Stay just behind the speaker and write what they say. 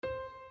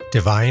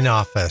Divine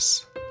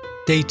Office,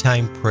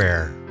 Daytime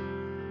Prayer.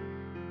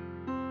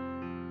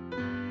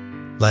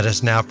 Let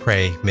us now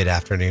pray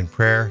mid-afternoon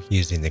prayer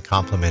using the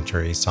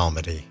complementary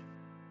psalmody.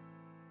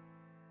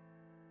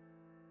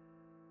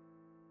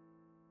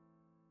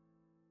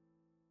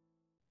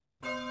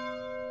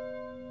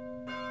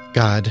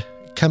 God,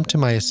 come to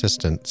my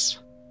assistance.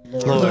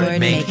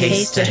 Lord, make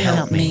haste to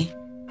help me.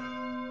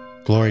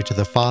 Glory to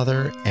the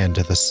Father, and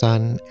to the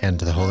Son, and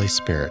to the Holy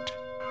Spirit.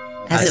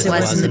 As it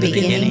was in the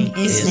beginning,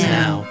 is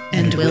now,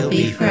 and will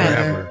be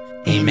forever.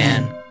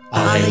 Amen.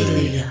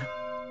 Alleluia.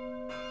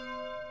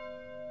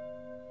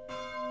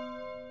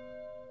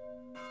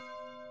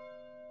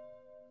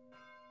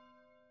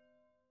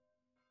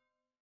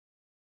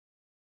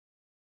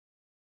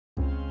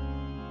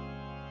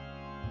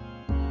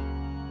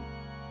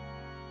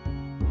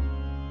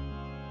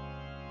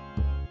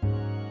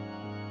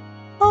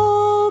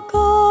 O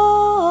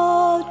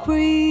God,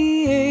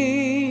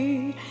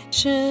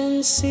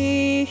 creation's secret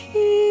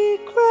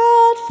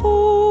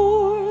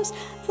force,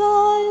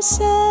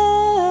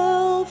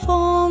 thyself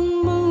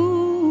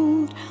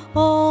unmoved,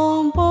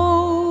 all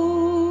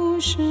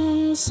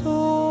motion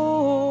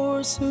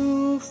source,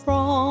 who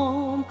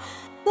from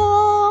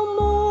the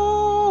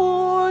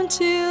morn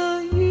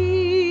till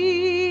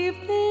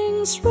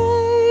evening's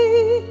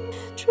ray,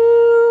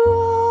 through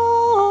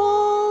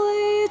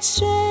all its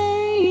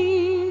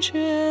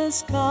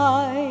changes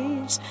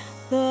guides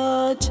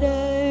the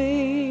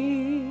day.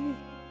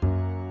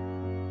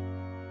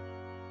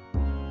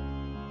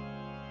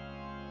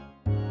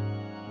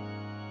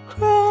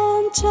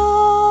 Grant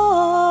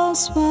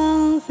us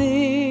when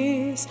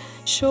this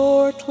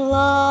short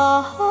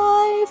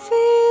life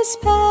is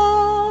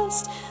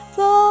past,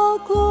 the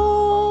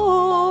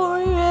glorious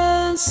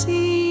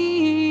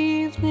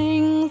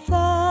evening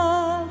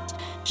that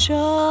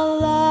shall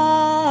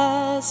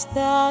last,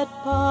 that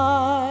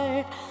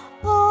by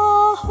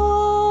a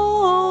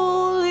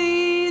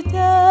holy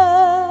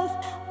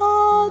death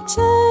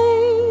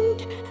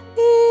attained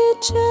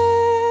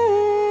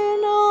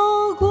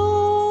eternal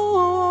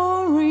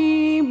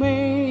glory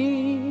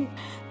may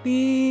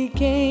be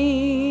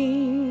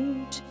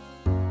gained.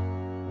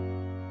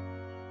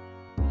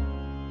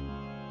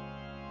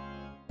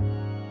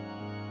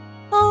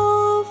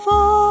 O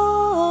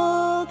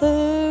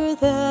Father,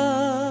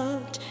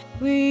 that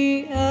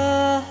we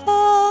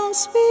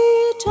ask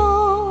be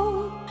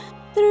done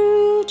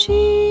through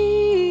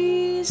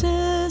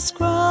Jesus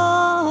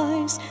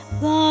Christ,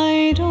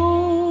 thine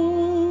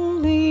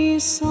only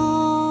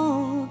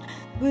Son,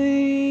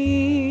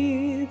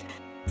 with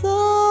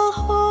the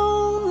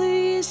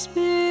Holy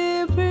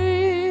Spirit,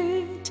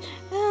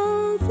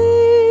 and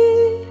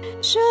thee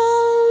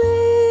shall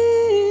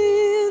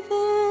live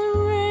and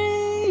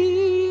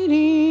reign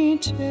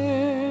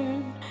eternally.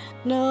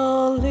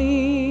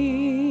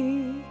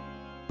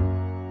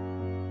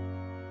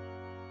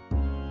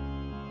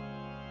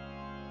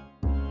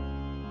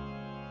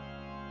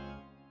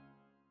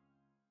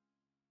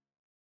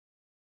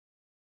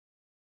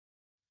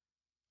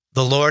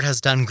 The Lord has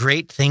done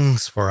great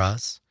things for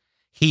us.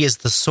 He is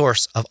the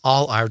source of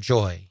all our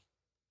joy.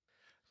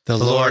 The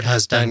Lord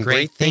has done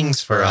great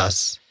things for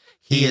us.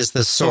 He is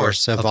the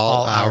source of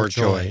all our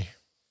joy.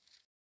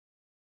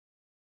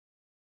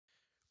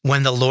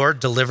 When the Lord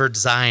delivered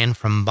Zion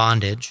from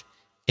bondage,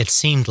 it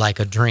seemed like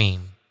a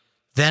dream.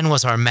 Then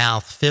was our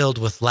mouth filled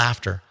with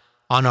laughter.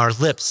 On our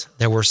lips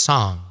there were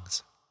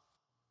songs.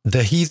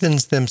 The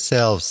heathens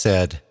themselves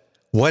said,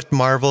 "What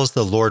marvels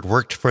the Lord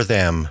worked for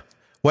them!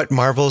 What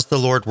marvels the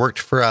Lord worked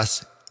for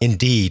us!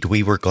 Indeed,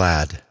 we were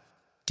glad."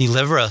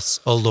 Deliver us,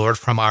 O Lord,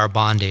 from our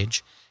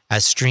bondage,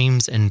 as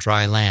streams in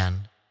dry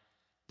land.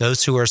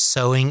 Those who are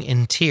sowing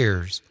in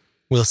tears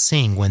will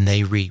sing when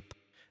they reap.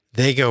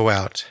 They go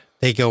out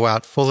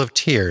full of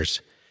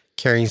tears,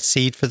 carrying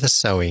seed for the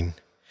sowing.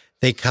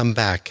 They come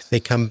back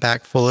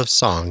full of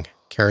song,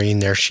 carrying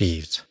their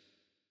sheaves.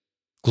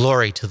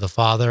 Glory to the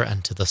Father,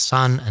 and to the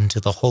Son, and to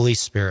the Holy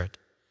Spirit.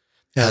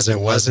 As it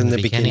was in the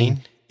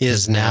beginning,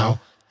 is now,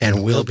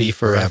 and will be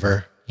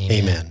forever.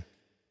 Amen.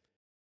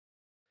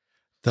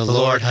 The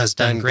Lord has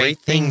done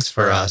great things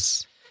for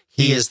us.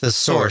 He is the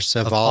source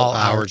of all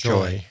our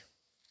joy.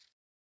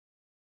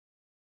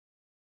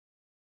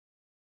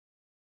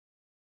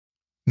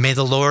 May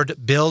the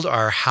Lord build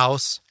our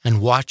house and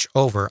watch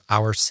over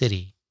our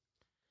city.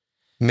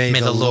 May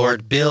the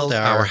Lord build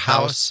our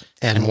house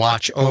and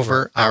watch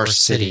over our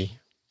city.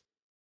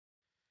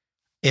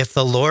 If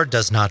the Lord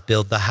does not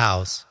build the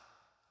house,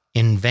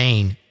 in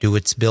vain do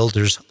its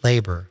builders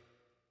labor.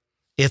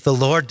 If the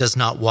Lord does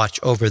not watch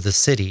over the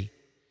city,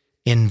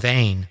 in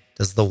vain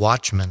does the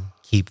watchman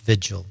keep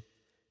vigil.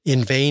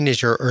 In vain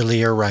is your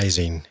earlier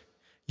rising,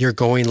 your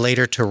going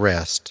later to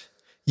rest,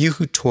 you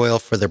who toil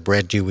for the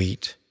bread you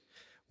eat,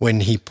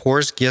 when he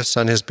pours gifts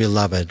on his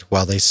beloved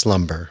while they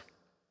slumber.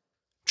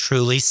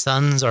 Truly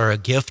sons are a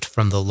gift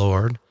from the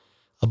Lord,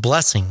 a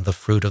blessing the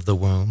fruit of the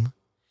womb.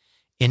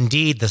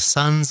 Indeed, the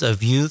sons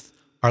of youth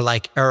are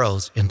like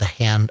arrows in the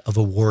hand of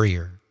a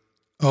warrior.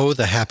 Oh,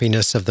 the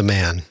happiness of the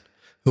man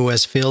who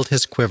has filled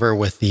his quiver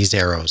with these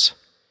arrows.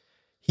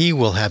 He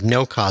will have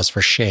no cause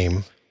for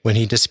shame when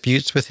he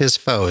disputes with his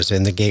foes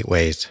in the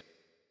gateways.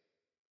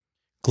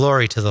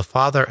 Glory to the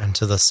Father, and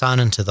to the Son,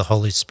 and to the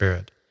Holy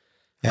Spirit.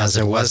 As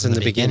it was in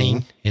the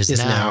beginning, is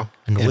now,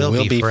 and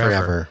will be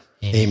forever.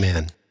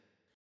 Amen.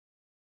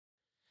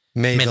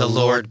 May the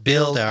Lord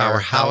build our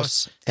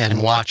house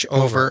and watch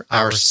over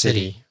our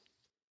city.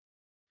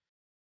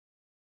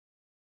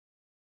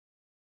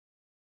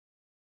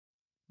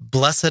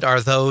 Blessed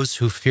are those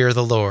who fear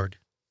the Lord.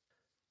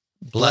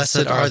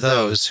 Blessed are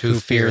those who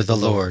fear the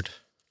Lord.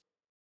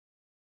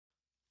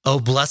 Oh,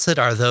 blessed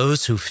are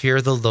those who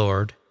fear the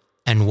Lord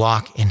and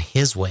walk in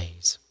his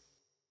ways.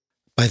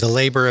 By the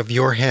labor of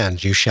your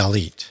hand you shall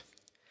eat.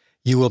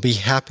 You will be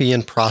happy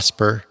and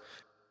prosper,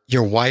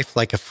 your wife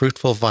like a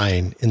fruitful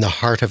vine in the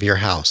heart of your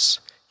house,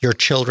 your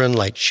children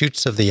like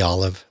shoots of the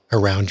olive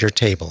around your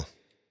table.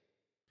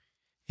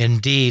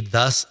 Indeed,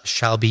 thus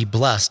shall be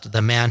blessed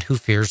the man who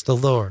fears the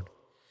Lord.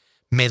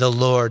 May the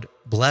Lord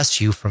bless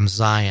you from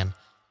Zion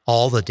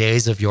all the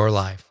days of your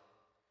life.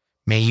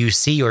 May you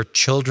see your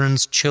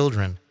children's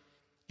children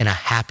in a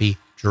happy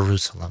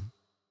Jerusalem.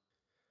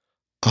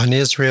 On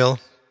Israel,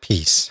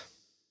 peace.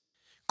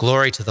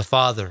 Glory to the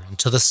Father, and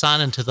to the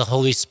Son, and to the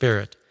Holy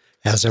Spirit.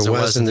 As it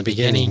was in the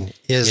beginning,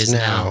 is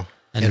now,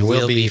 and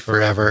will be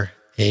forever.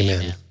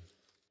 Amen.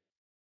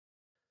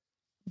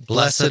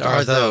 Blessed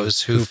are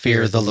those who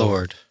fear the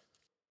Lord.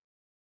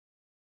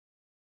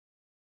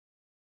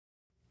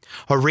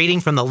 A reading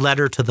from the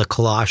letter to the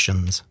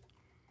Colossians.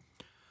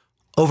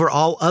 Over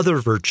all other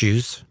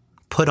virtues,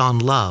 put on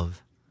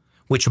love,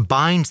 which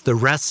binds the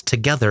rest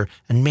together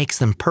and makes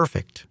them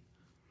perfect.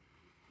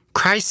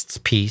 Christ's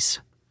peace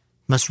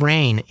must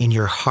reign in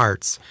your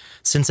hearts,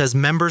 since as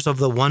members of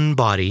the one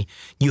body,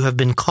 you have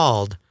been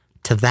called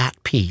to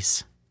that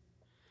peace.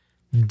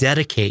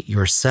 Dedicate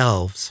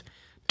yourselves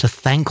to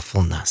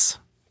thankfulness.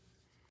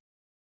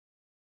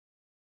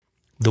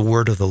 The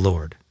word of the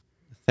Lord.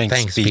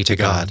 Thanks be to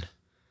God.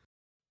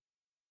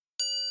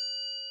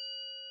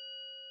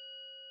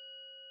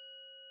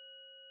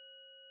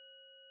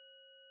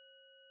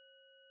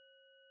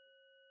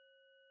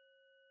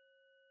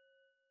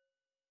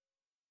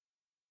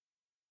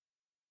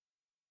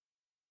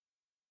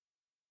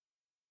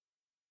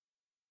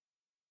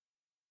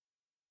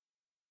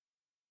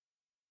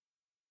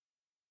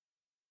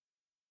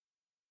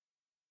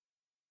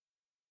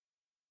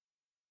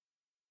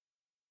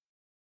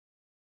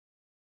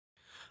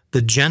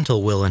 The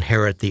gentle will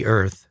inherit the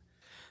earth.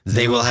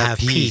 They will have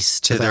peace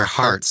to their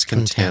heart's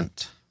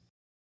content.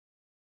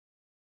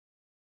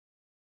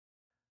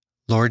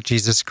 Lord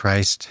Jesus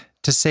Christ,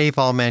 to save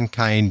all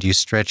mankind, you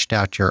stretched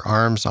out your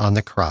arms on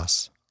the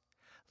cross.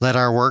 Let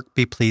our work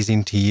be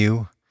pleasing to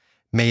you.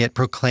 May it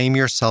proclaim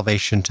your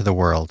salvation to the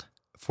world,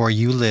 for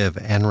you live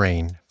and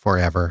reign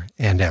forever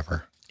and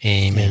ever.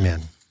 Amen.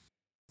 Amen.